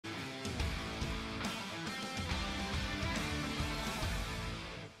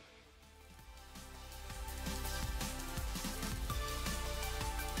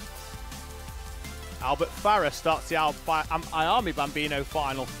Albert Farah starts the Iame Bambino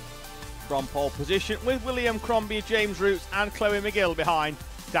final from pole position, with William Crombie, James Roots and Chloe McGill behind.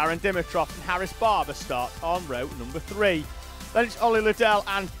 Darren Dimitrov and Harris Barber start on row number 3. Then it's Ollie Liddell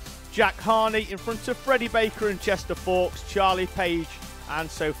and Jack Harney in front of Freddie Baker and Chester Fawkes, Charlie Page and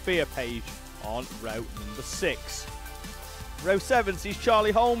Sophia Page on row number 6. Row 7 sees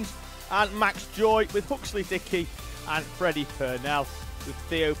Charlie Holmes and Max Joy, with Huxley Dickey and Freddie Purnell, with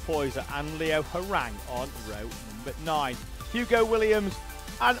Theo Poyser and Leo Harang on row number 9. Hugo Williams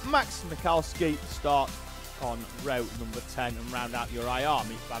and Max Mikalski start on row number 10 and round out your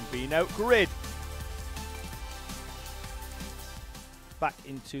Iame Bambino grid. Back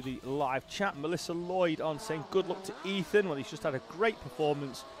into the live chat, Melissa Lloyd on saying good luck to Ethan. Well, he's just had a great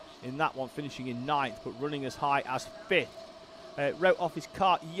performance in that one, finishing in 9th but running as high as 5th. Wrote off his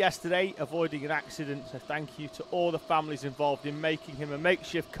kart yesterday, avoiding an accident, so thank you to all the families involved in making him a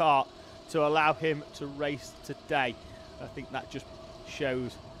makeshift kart to allow him to race today. I think that just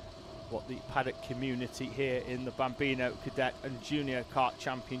shows what the paddock community here in the Bambino Cadet and Junior Kart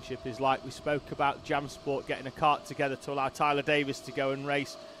Championship is like. We spoke about Jam Sport getting a kart together to allow Tyler Davis to go and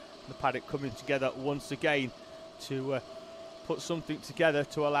race. The paddock coming together once again to put something together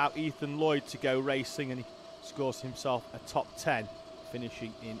to allow Ethan Lloyd to go racing, and he scores himself a top 10,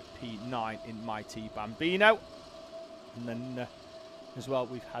 finishing in P9 in Mighty Bambino. And then as well,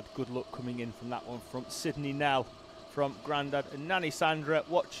 we've had good luck coming in from that one from Sydney Nell, from Grandad and Nanny Sandra,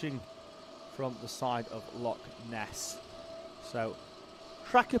 watching from the side of Loch Ness. So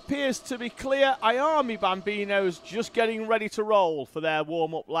track appears to be clear. Iame Bambino's just getting ready to roll for their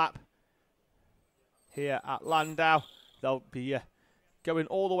warm-up lap here at Llandow. They'll be going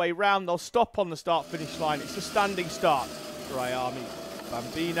all the way round. They'll stop on the start-finish line. It's a standing start for Iame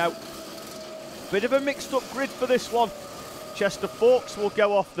Bambino. Bit of a mixed-up grid for this one. Chester Fawkes will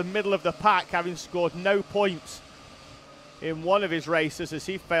go off the middle of the pack, having scored no points in one of his races as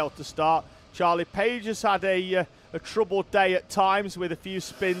he failed to start. Charlie Page has had a troubled day at times, with a few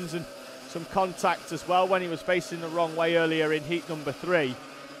spins and some contact as well when he was facing the wrong way earlier in heat number 3.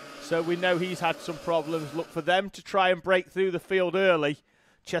 So we know he's had some problems. Look for them to try and break through the field early.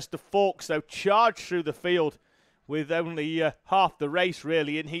 Chester Fawkes, though, charged through the field with only half the race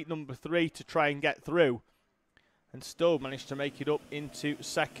really in heat number 3 to try and get through, and still managed to make it up into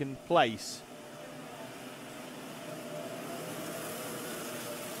 2nd place.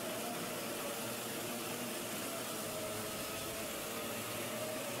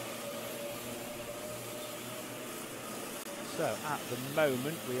 So at the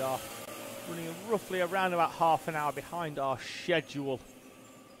moment we are running roughly around about half an hour behind our schedule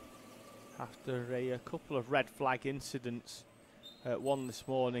after a couple of red flag incidents, one this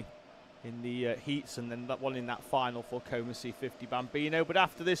morning in the heats and then that one in that final for Coma C50 Bambino. But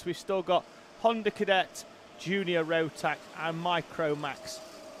after this we've still got Honda Cadet, Junior Rotax and Micromax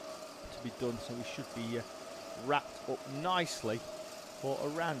to be done, so we should be wrapped up nicely for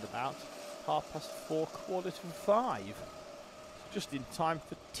around about 4:30, 5:15. Just in time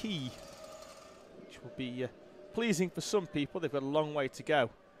for tea, which will be pleasing for some people. They've got a long way to go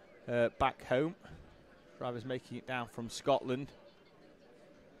back home. Drivers making it down from Scotland.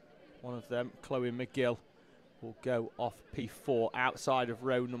 One of them, Chloe McGill, will go off P4 outside of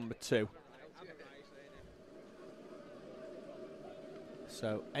row number 2.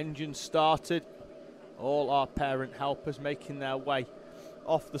 So engine started. All our parent helpers making their way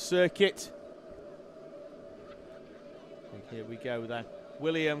off the circuit. Here we go then.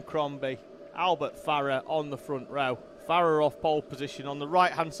 William Crombie, Albert Farah on the front row. Farah off pole position on the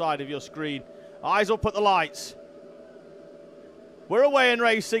right-hand side of your screen. Eyes up at the lights. We're away and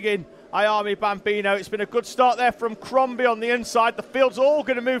racing in Iame Bambino. It's been a good start there from Crombie on the inside. The field's all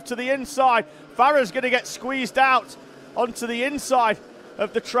going to move to the inside. Farah's going to get squeezed out onto the inside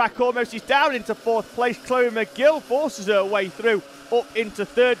of the track almost. He's down into 4th place. Chloe McGill forces her way through up into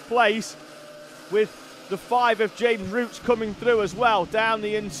 3rd place, with the 5 of James Roots coming through as well down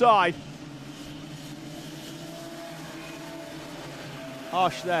the inside.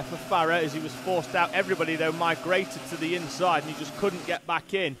 Harsh there for Farah as he was forced out. Everybody though migrated to the inside and he just couldn't get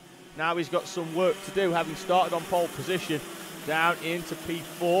back in. Now he's got some work to do, having started on pole position. Down into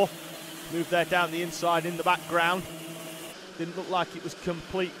P4. Moved there down the inside in the background. Didn't look like it was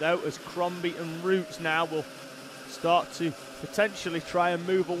complete though, as Crombie and Roots now will start to potentially try and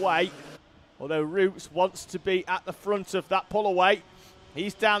move away. Although Roots wants to be at the front of that pull away.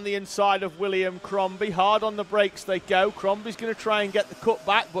 He's down the inside of William Crombie. Hard on the brakes they go. Crombie's going to try and get the cut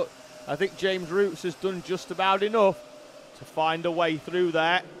back, but I think James Roots has done just about enough to find a way through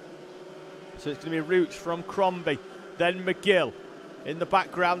there. So it's going to be Roots from Crombie, then McGill, In the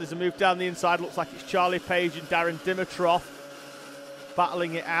background, there's a move down the inside. Looks like it's Charlie Page and Darren Dimitrov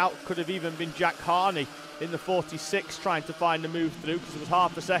battling it out. Could have even been Jack Harney in the 46 trying to find a move through, because it was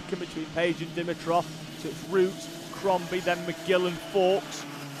half a second between Page and Dimitrov. So it's Roots, Crombie, then McGill and Fawkes.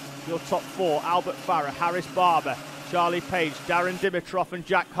 Your top four: Albert Farah, Harris Barber, Charlie Page, Darren Dimitrov and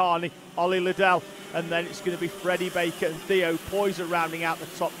Jack Harney, Ollie Liddell, and then it's going to be Freddie Baker and Theo Poyser rounding out the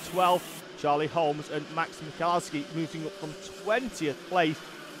top 12. Charlie Holmes and Max Michalski moving up from 20th place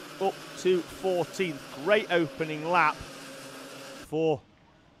up to 14th. Great opening lap for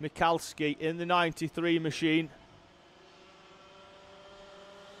Michalski in the 93 machine.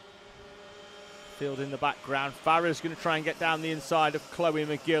 Field in the background. Farah's going to try and get down the inside of Chloe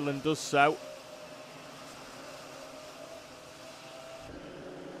McGill and does so.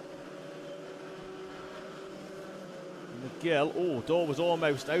 McGill, oh, door was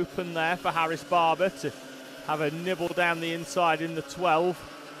almost open there for Harris Barber to have a nibble down the inside in the 12.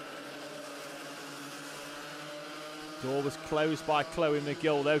 Door was closed by Chloe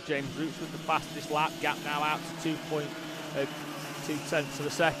McGill though. James Roots with the fastest lap. Gap now out to 2 tenths of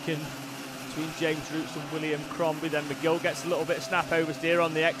a second between James Roots and William Crombie. Then McGill gets a little bit of snap oversteer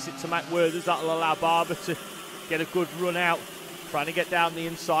on the exit to Matt Werthers. That'll allow Barber to get a good run out. Trying to get down the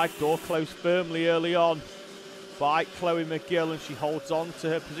inside. Door closed firmly early on by Chloe McGill, and she holds on to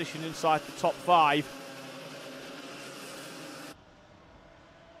her position inside the top 5.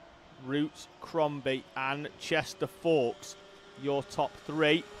 Roots, Crombie and Chester Fawkes, your top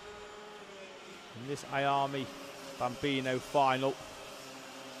 3 in this Iame Bambino final.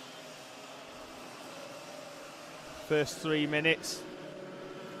 First 3 minutes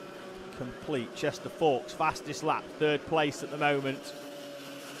complete. Chester Fawkes, fastest lap, 3rd place at the moment.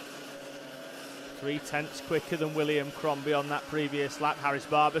 3 tenths quicker than William Crombie on that previous lap. Harris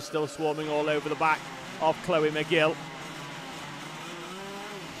Barber still swarming all over the back of Chloe McGill.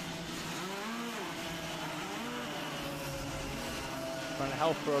 Trying to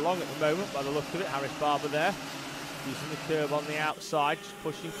help her along at the moment by the look of it. Harris Barber there, using the curb on the outside, just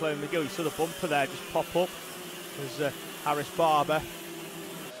pushing Chloe McGill. You saw the bumper there just pop up as Harris Barber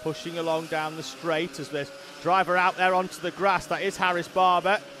pushing along down the straight as there's driver out there onto the grass. That is Harris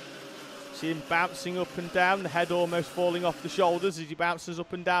Barber. See him bouncing up and down, the head almost falling off the shoulders as he bounces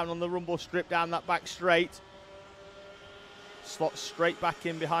up and down on the rumble strip down that back straight. Slots straight back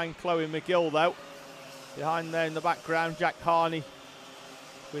in behind Chloe McGill though. Behind there in the background, Jack Harney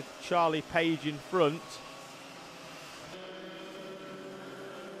with Charlie Page in front.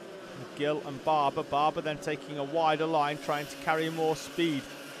 McGill and Barber. Barber then taking a wider line, trying to carry more speed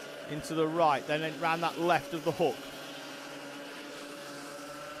into the right, then round that left of the hook.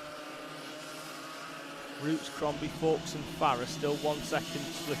 Roots, Crombie, Fawkes and Farah still 1 second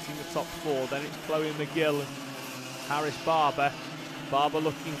splitting the top 4. Then it's Chloe McGill and Harris Barber. Barber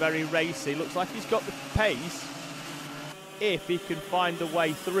looking very racy. Looks like he's got the pace if he can find a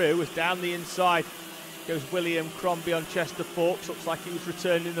way through. As down the inside goes William Crombie on Chester Fawkes. Looks like he was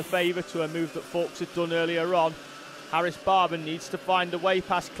returning the favour to a move that Fawkes had done earlier on. Harris Barber needs to find a way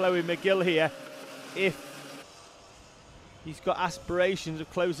past Chloe McGill here if he's got aspirations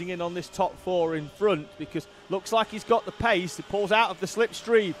of closing in on this top 4 in front, because looks like he's got the pace. He pulls out of the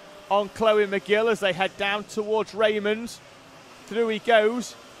slipstream on Chloe McGill as they head down towards Raymond's. Through he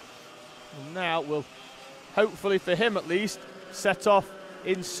goes. And now will, hopefully for him at least, set off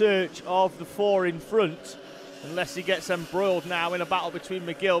in search of the 4 in front, unless he gets embroiled now in a battle between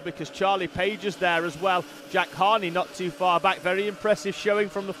McGill, because Charlie Page is there as well. Jack Harney not too far back. Very impressive showing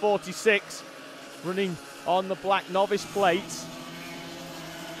from the 46, running on the black novice plates.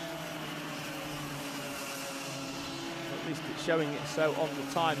 At least it's showing it so on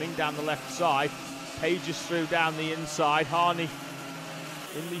the timing down the left side. Page is through down the inside. Harney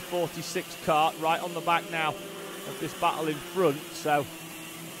in the 46 cart, right on the back now of this battle in front. So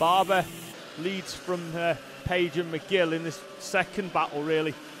Barber leads from Page and McGill in this second battle,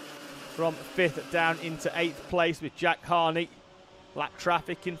 really, from 5th down into 8th place with Jack Harney. Black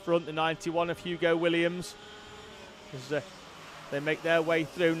traffic in front, the 91 of Hugo Williams, as they make their way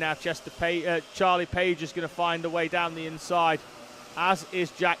through. Now Charlie Page is going to find a way down the inside, as is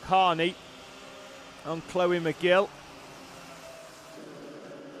Jack Harney on Chloe McGill.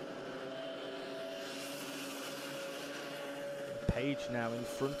 Page now in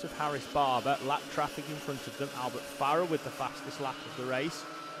front of Harris Barber, lap traffic in front of them. Albert Farah with the fastest lap of the race.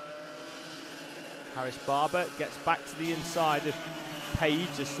 Harris Barber gets back to the inside of Page.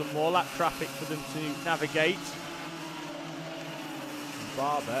 There's some more lap traffic for them to navigate. And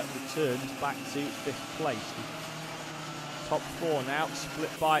Barber returns back to 5th place. Top 4 now split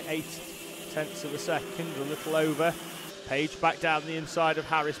by 8 tenths of a second, a little over. Page back down the inside of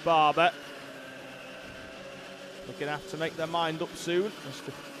Harris Barber. They're going to have to make their mind up soon as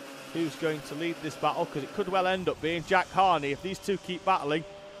to who's going to lead this battle, because it could well end up being Jack Harney. If these two keep battling,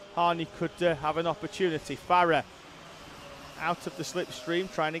 Harney could have an opportunity. Farah out of the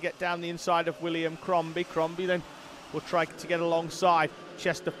slipstream, trying to get down the inside of William Crombie. Crombie then will try to get alongside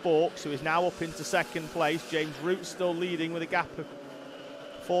Chester Fawkes, who is now up into second place. James Root still leading with a gap of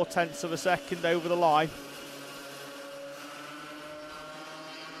 0.4 of a second over the line.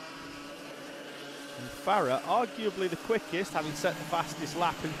 And Farah, arguably the quickest, having set the fastest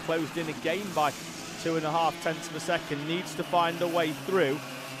lap and closed in again by 2.5 of a second, needs to find a way through.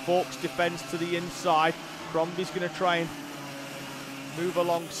 Fawkes defends to the inside. Crombie's going to try and move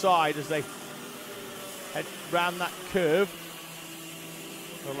alongside as they head round that curve,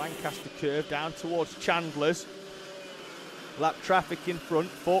 the Lancaster curve, down towards Chandler's. Lap traffic in front.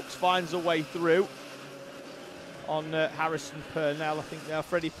 Fawkes finds a way through on Harrison Purnell, I think now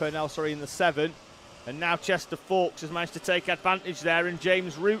Freddie Purnell, sorry, in the 7. And now Chester Fawkes has managed to take advantage there, and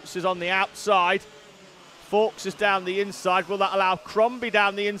James Roots is on the outside. Fawkes is down the inside. Will that allow Crombie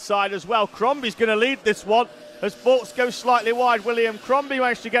down the inside as well? Crombie's going to lead this one as Fawkes goes slightly wide. William Crombie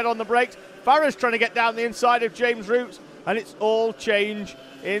managed to get on the brakes. Farah's trying to get down the inside of James Roots, and it's all change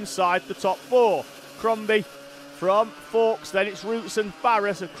inside the top 4. Crombie from Fawkes, then it's Roots and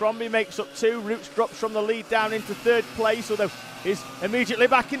Farah, so Crombie makes up 2. Roots drops from the lead down into 3rd place, although he's immediately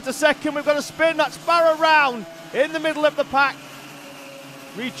back into 2nd. We've got a spin, that's Farah round in the middle of the pack.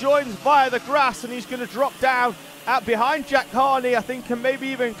 Rejoins via the grass, and he's going to drop down out behind Jack Harney, I think, and maybe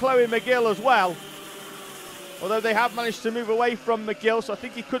even Chloe McGill as well. Although they have managed to move away from McGill, so I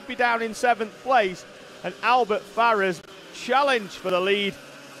think he could be down in 7th place. And Albert Farah's challenge for the lead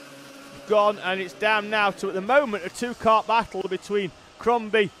gone, and it's down now to, at the moment, a 2-kart battle between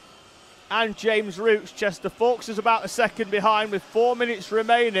Crombie and James Roots. Chester Fawkes is about a second behind with 4 minutes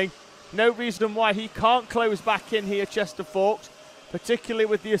remaining. No reason why he can't close back in here, Chester Fawkes, particularly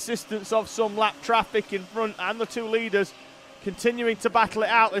with the assistance of some lap traffic in front and the 2 leaders continuing to battle it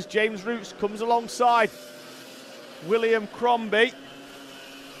out as James Roots comes alongside William Crombie.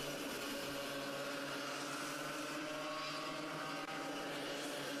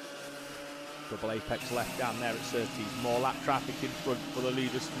 Double apex left down there at Surtees. More lap traffic in front for the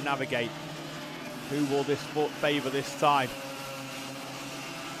leaders to navigate. Who will this favour this time?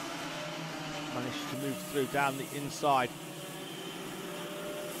 Managed to move through down the inside.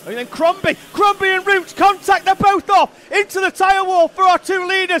 And then Crombie and Roots contact, they're both off into the tyre wall for our 2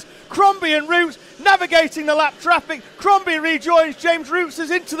 leaders. Crombie and Roots navigating the lap traffic. Crombie rejoins James Roots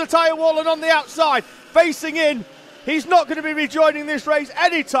is into the tyre wall and on the outside, facing in. He's not going to be rejoining this race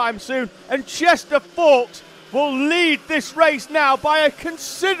anytime soon, and Chester Fawkes will lead this race now by a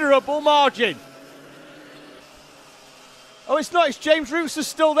considerable margin. Oh, it's not, it's James Roots is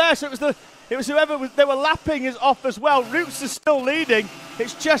still there, so it was whoever they were lapping is off as well. Roots is still leading.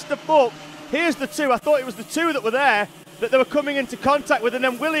 It's Chester Fawkes. Here's the 2. I thought it was the 2 that were there that they were coming into contact with, and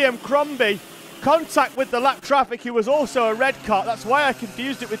then William Crombie contact with the lap traffic, who was also a red kart. That's why I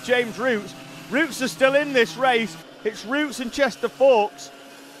confused it with James Roots. Roots are still in this race. It's Roots and Chester Fawkes,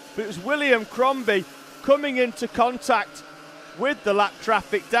 but it was William Crombie coming into contact with the lap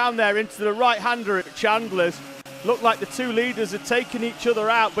traffic down there into the right-hander at Chandler's. Looked like the 2 leaders had taken each other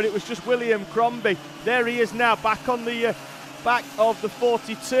out, but it was just William Crombie. There he is now, back on the back of the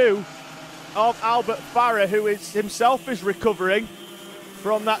 42 of Albert Farah, who is himself is recovering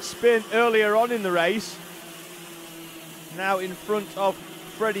from that spin earlier on in the race. Now in front of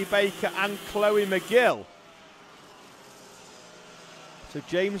Freddie Baker and Chloe McGill. So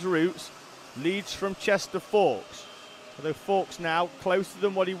James Roots leads from Chester Fawkes. Although Fawkes now closer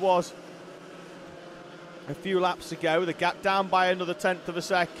than what he was a few laps ago. The gap down by another 1/10 of a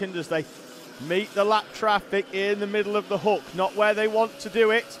second as they meet the lap traffic in the middle of the hook. Not where they want to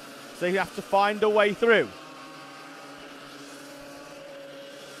do it, so they have to find a way through.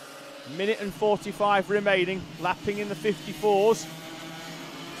 Minute and 45 remaining, lapping in the 54s.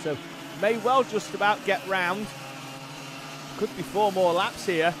 So may well just about get round. Could be 4 more laps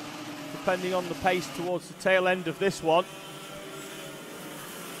here, depending on the pace towards the tail end of this one.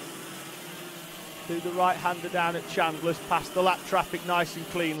 To the right-hander down at Chandler's, past the lap traffic nice and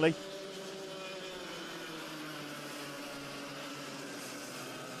cleanly.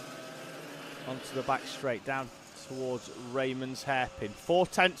 Onto the back straight, down towards Raymond's hairpin.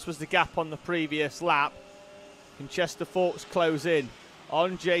 4/10 was the gap on the previous lap. Can Chester Fawkes close in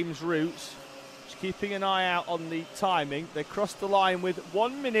on James Roots? Just keeping an eye out on the timing. They crossed the line with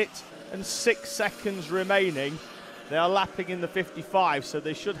 1 minute and 6 seconds remaining. They are lapping in the 55, so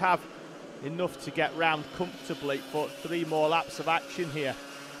they should have enough to get round comfortably for 3 more laps of action here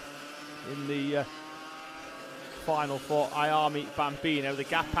in the final for Iame Bambino. The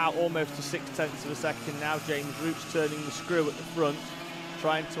gap out almost to 0.6 of a second now. James Roots turning the screw at the front,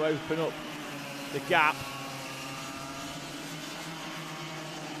 trying to open up the gap.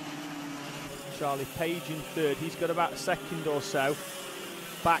 Charlie Page in third. He's got about a second or so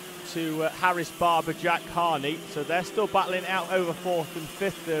back to Harris Barber, Jack Harney. So they're still battling out over 4th and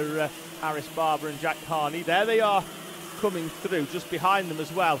 5th. They're Harris Barber and Jack Harney. There they are coming through. Just behind them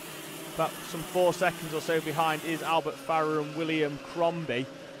as well, about some 4 seconds or so behind, is Albert Farrer and William Crombie.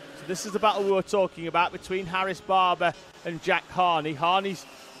 So this is the battle we were talking about between Harris Barber and Jack Harney. Harney's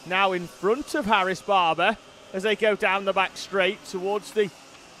now in front of Harris Barber as they go down the back straight towards the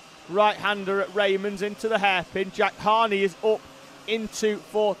right-hander at Raymond's into the hairpin. Jack Harney is up into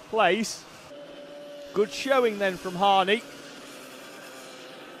 4th place. Good showing then from Harney.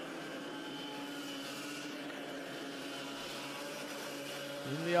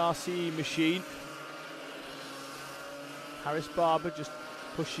 In the RCE machine. Harris Barber just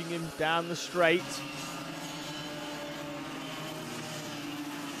pushing him down the straight.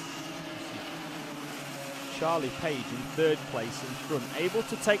 Charlie Page in 3rd place in front, able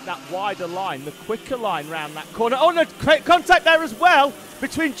to take that wider line, the quicker line round that corner. Oh no, contact there as well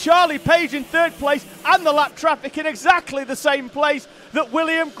between Charlie Page in 3rd place and the lap traffic in exactly the same place that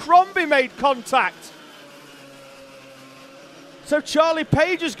William Crombie made contact. So Charlie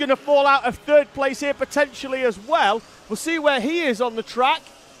Page is going to fall out of 3rd place here potentially as well. We'll see where he is on the track.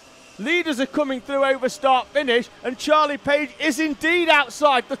 Leaders are coming through over start finish, and Charlie Page is indeed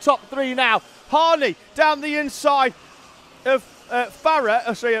outside the top 3 now. Harney down the inside of Farrer,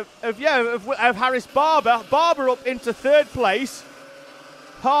 of Harris Barber. Barber up into 3rd place.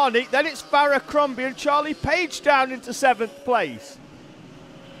 Harney, then it's Farrer, Crombie, and Charlie Page down into 7th place.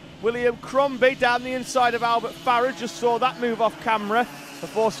 William Crombie down the inside of Albert Farrer. Just saw that move off camera. A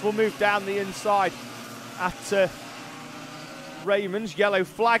forceful move down the inside at Raymond's. Yellow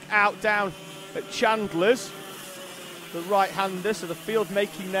flag out down at Chandler's. The right-hander, so the field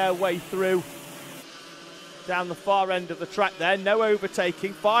making their way through down the far end of the track there. No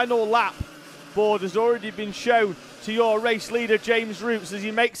overtaking. Final lap board has already been shown to your race leader James Roots as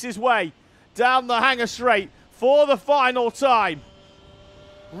he makes his way down the hanger straight for the final time.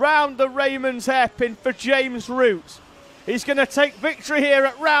 Round the Raymond's hairpin for James Roots. He's going to take victory here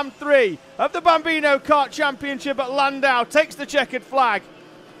at round 3 of the Bambino Kart Championship at Llandow. Takes the checkered flag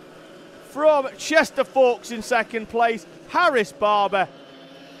from Chester Forks in 2nd place. Harris Barber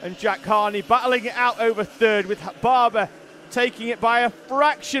and Jack Harney battling it out over 3rd, with Barber taking it by a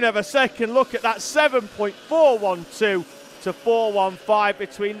fraction of a second. Look at that, 7.412 to 415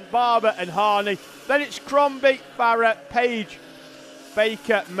 between Barber and Harney. Then it's Crombie, Farrer, Page,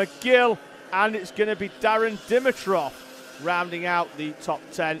 Baker, McGill, and it's going to be Darren Dimitrov rounding out the top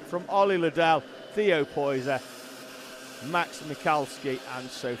 10 from Ollie Liddell, Theo Poyser, Max Mikalski and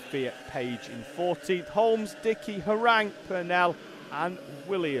Sophia Page in 14th. Holmes, Dickey, Harang, Purnell and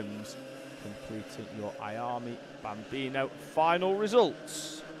Williams completing your Iame Bambino final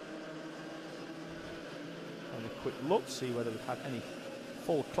results. And a quick look, see whether we've had any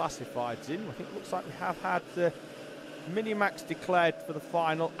full classifieds in. I think it looks like we have had the Minimax declared for the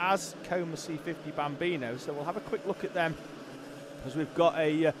final as Coma C50 Bambino, so we'll have a quick look at them as we've got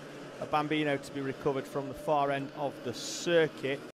a Bambino to be recovered from the far end of the circuit.